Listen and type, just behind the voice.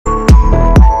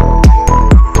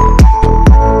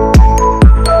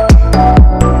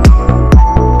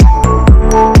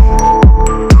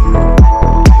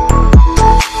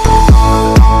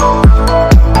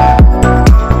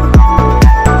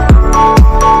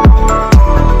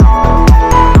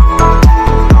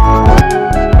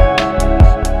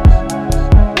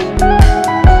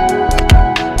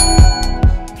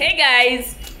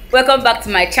welcome back to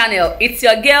my channel. It's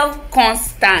your girl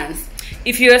Constance.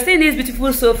 If you are seeing this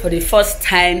beautiful soul for the first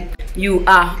time, you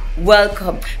are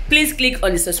welcome. Please click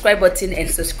on the subscribe button and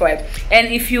subscribe. And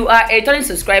if you are a returning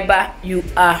subscriber, you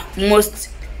are most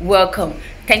welcome.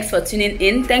 Thanks for tuning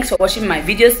in. Thanks for watching my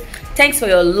videos. Thanks for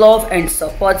your love and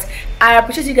support. I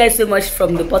appreciate you guys so much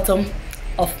from the bottom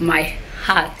of my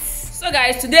heart. So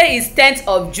guys, today is 10th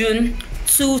of June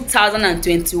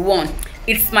 2021.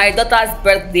 It's my daughter's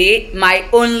birthday, my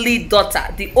only daughter,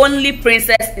 the only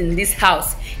princess in this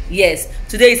house. Yes,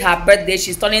 today is her birthday.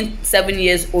 She's turning 7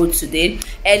 years old today,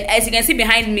 and as you can see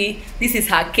behind me, this is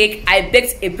her cake. I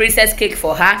baked a princess cake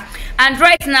for her, and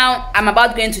right now I'm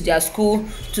about going to their school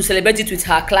to celebrate it with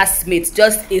her classmates.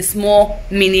 Just a small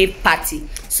mini party.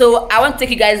 So I want to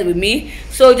take you guys with me,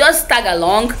 so just tag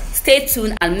along, stay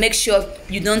tuned, and make sure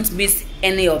you don't miss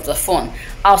any of the fun.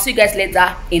 I'll see you guys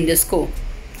later in the school.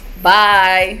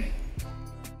 Bye.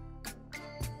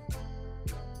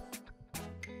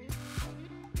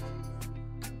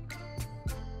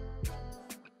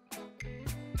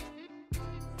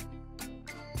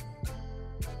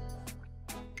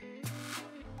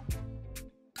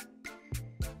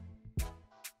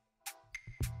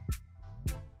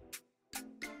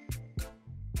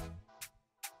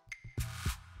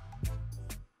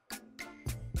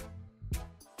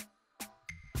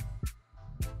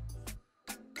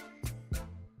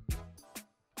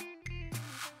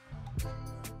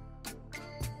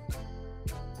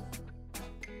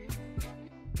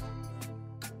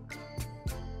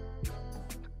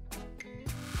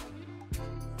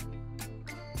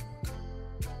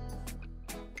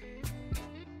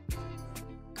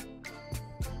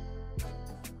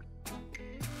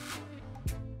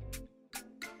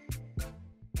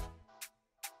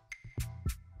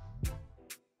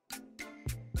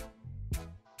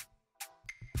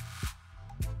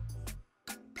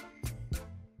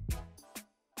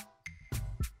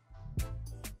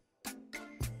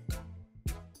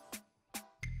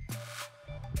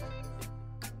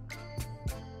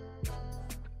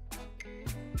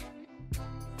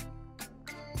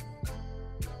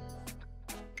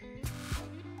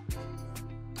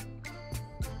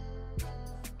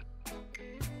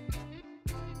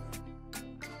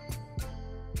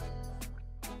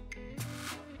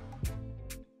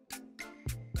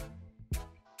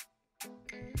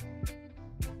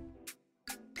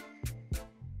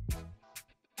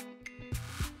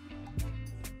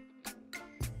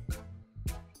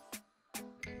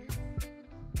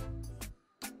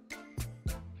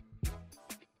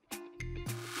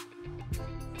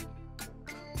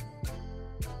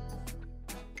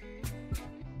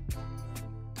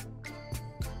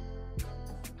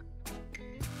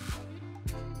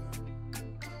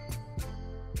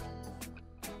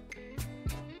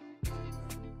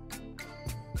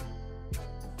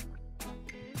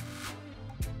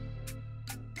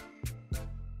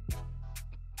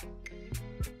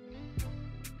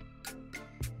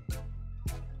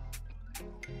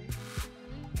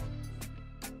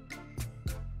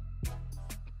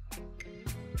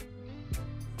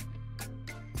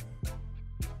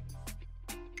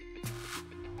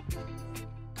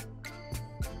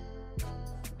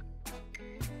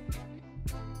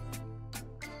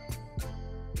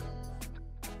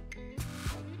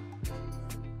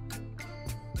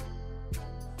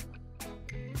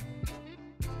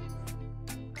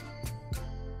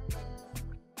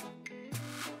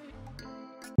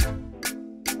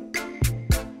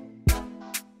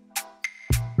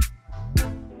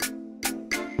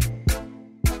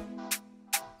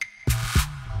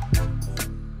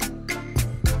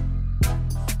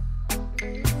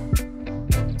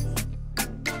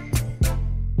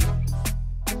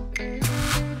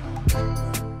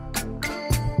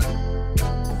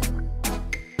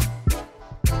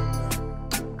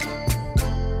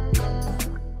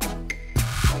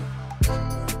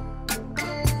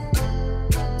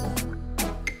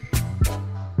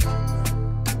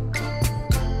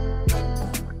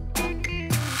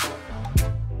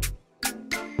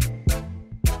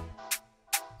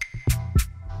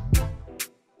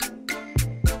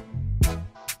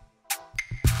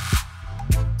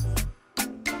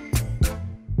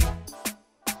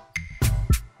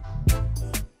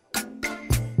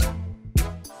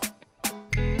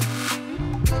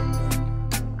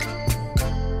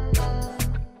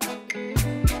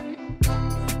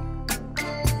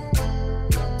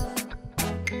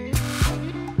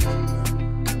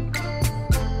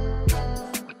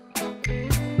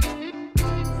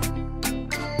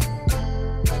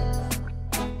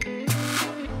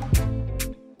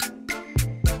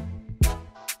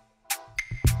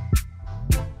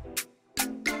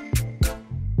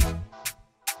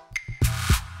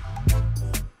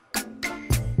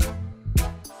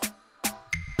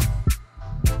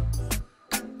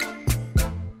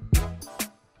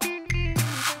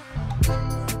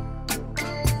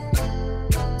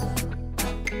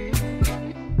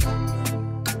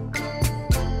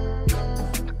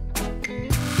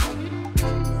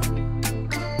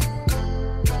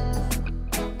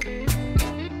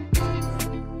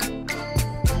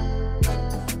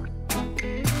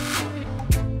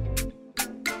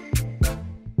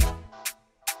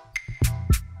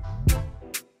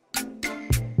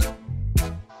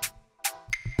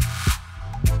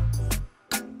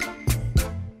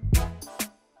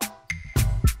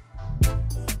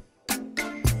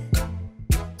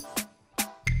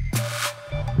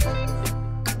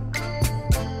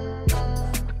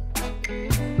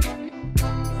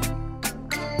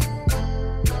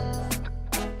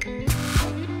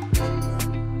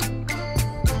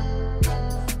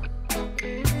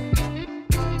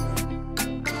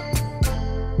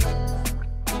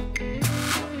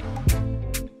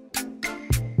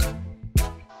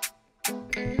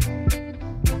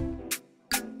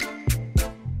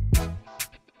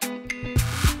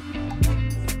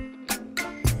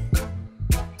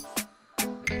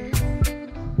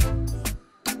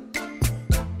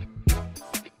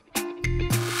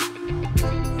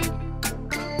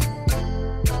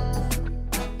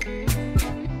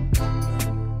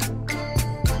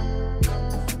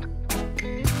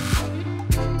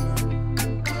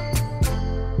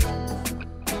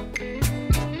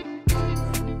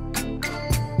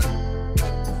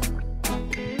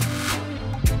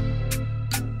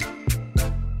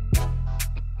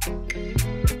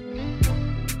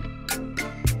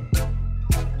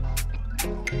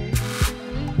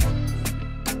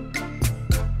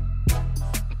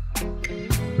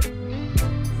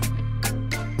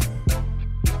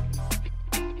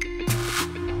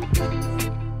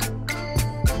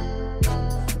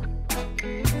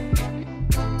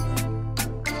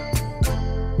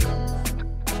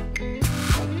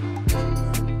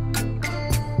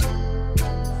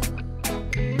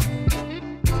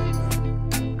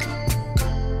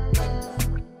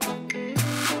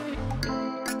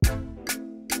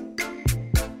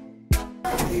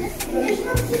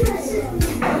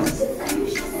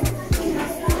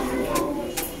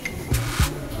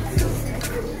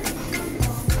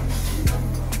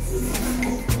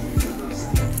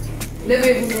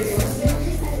 Levez-vous.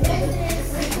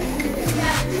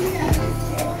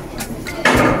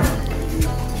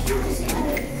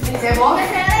 C'est bon?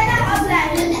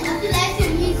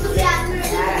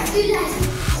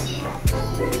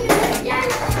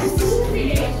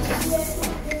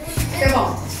 C'est bon.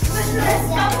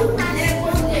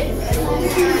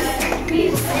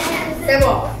 C'est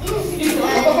bon.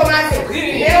 On peut commencer.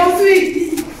 Et ensuite,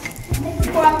 il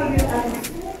faut applaudir.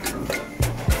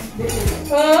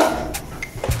 1,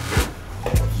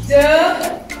 2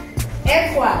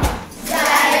 et 3.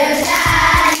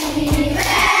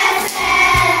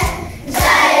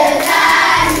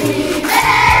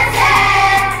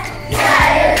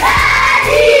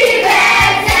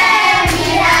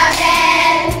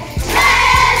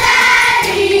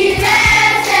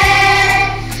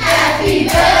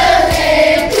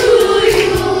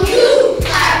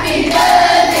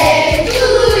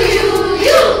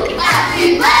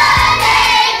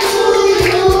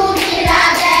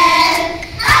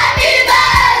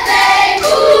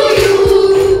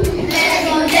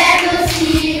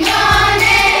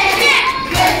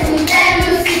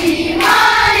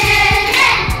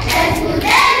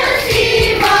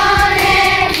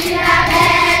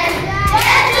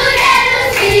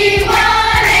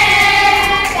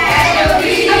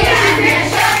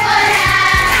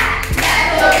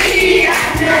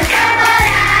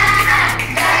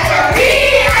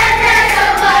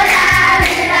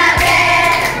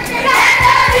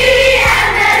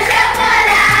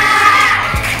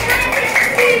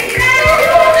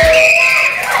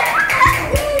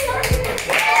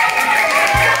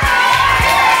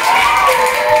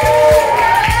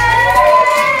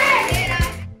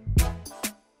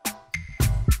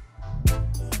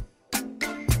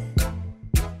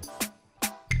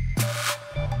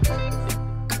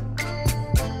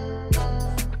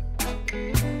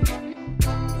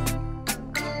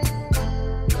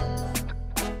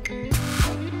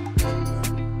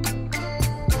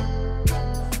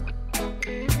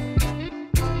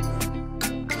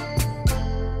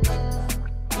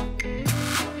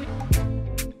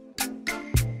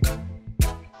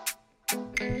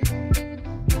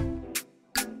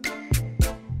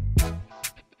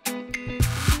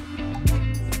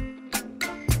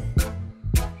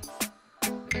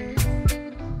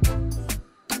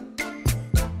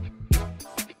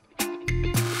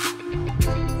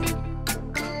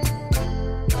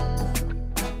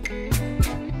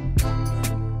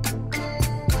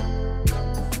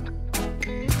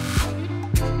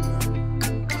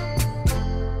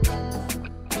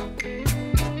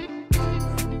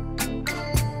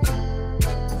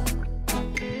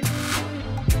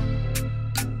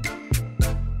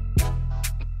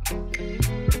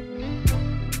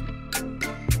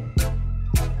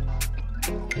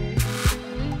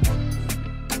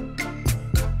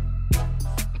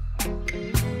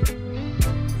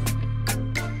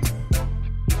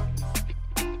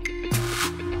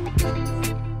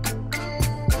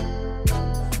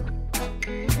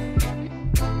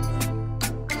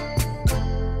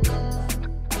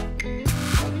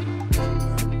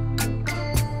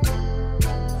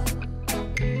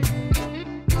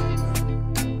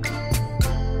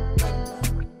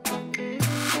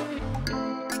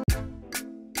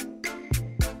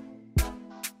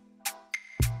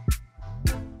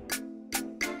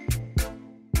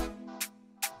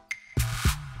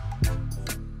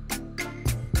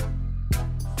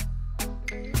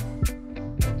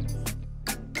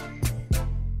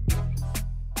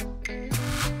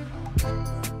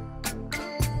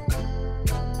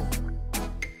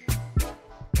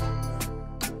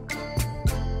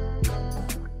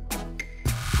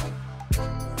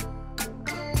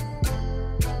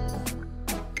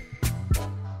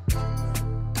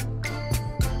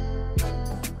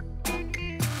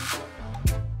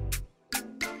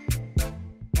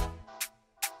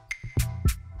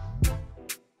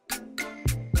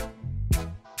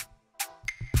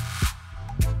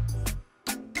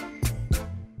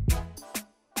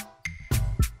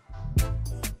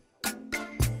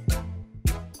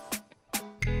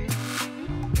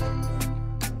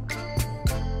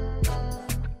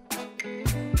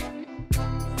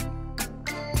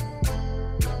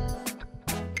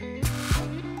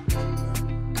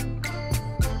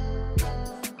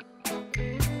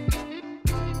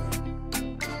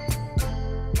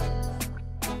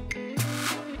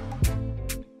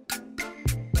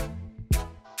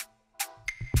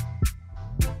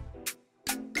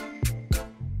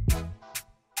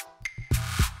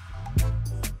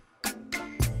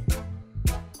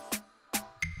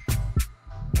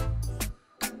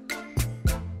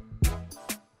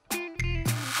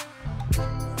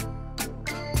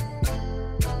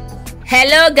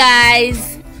 Hello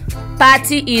guys,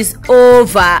 party is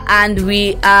over and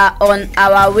we are on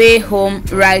our way home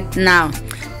right now.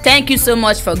 Thank you so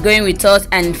much for going with us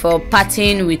and for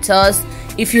partying with us.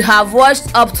 If you have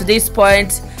watched up to this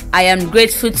point, I am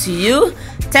grateful to you.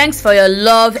 Thanks for your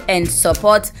love and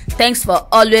support. Thanks for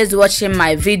always watching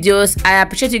my videos. I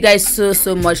appreciate you guys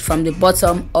so much from the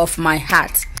bottom of my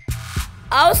heart.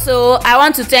 Also, I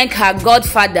want to thank her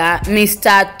godfather,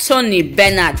 Mr. Tony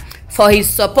Bernard, for his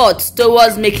support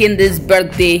towards making this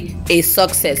birthday a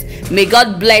success. May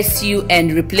God bless you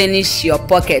and replenish your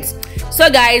pockets. So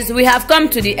guys, we have come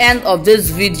to the end of this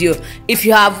video. If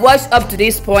you have watched up to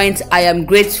this point, I am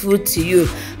grateful to you.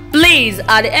 Please,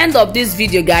 at the end of this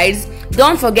video guys,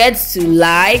 don't forget to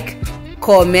like,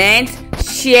 comment,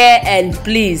 share, and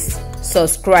please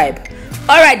subscribe.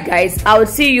 Alright guys, I will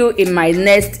see you in my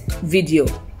next video.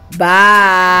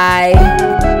 Bye.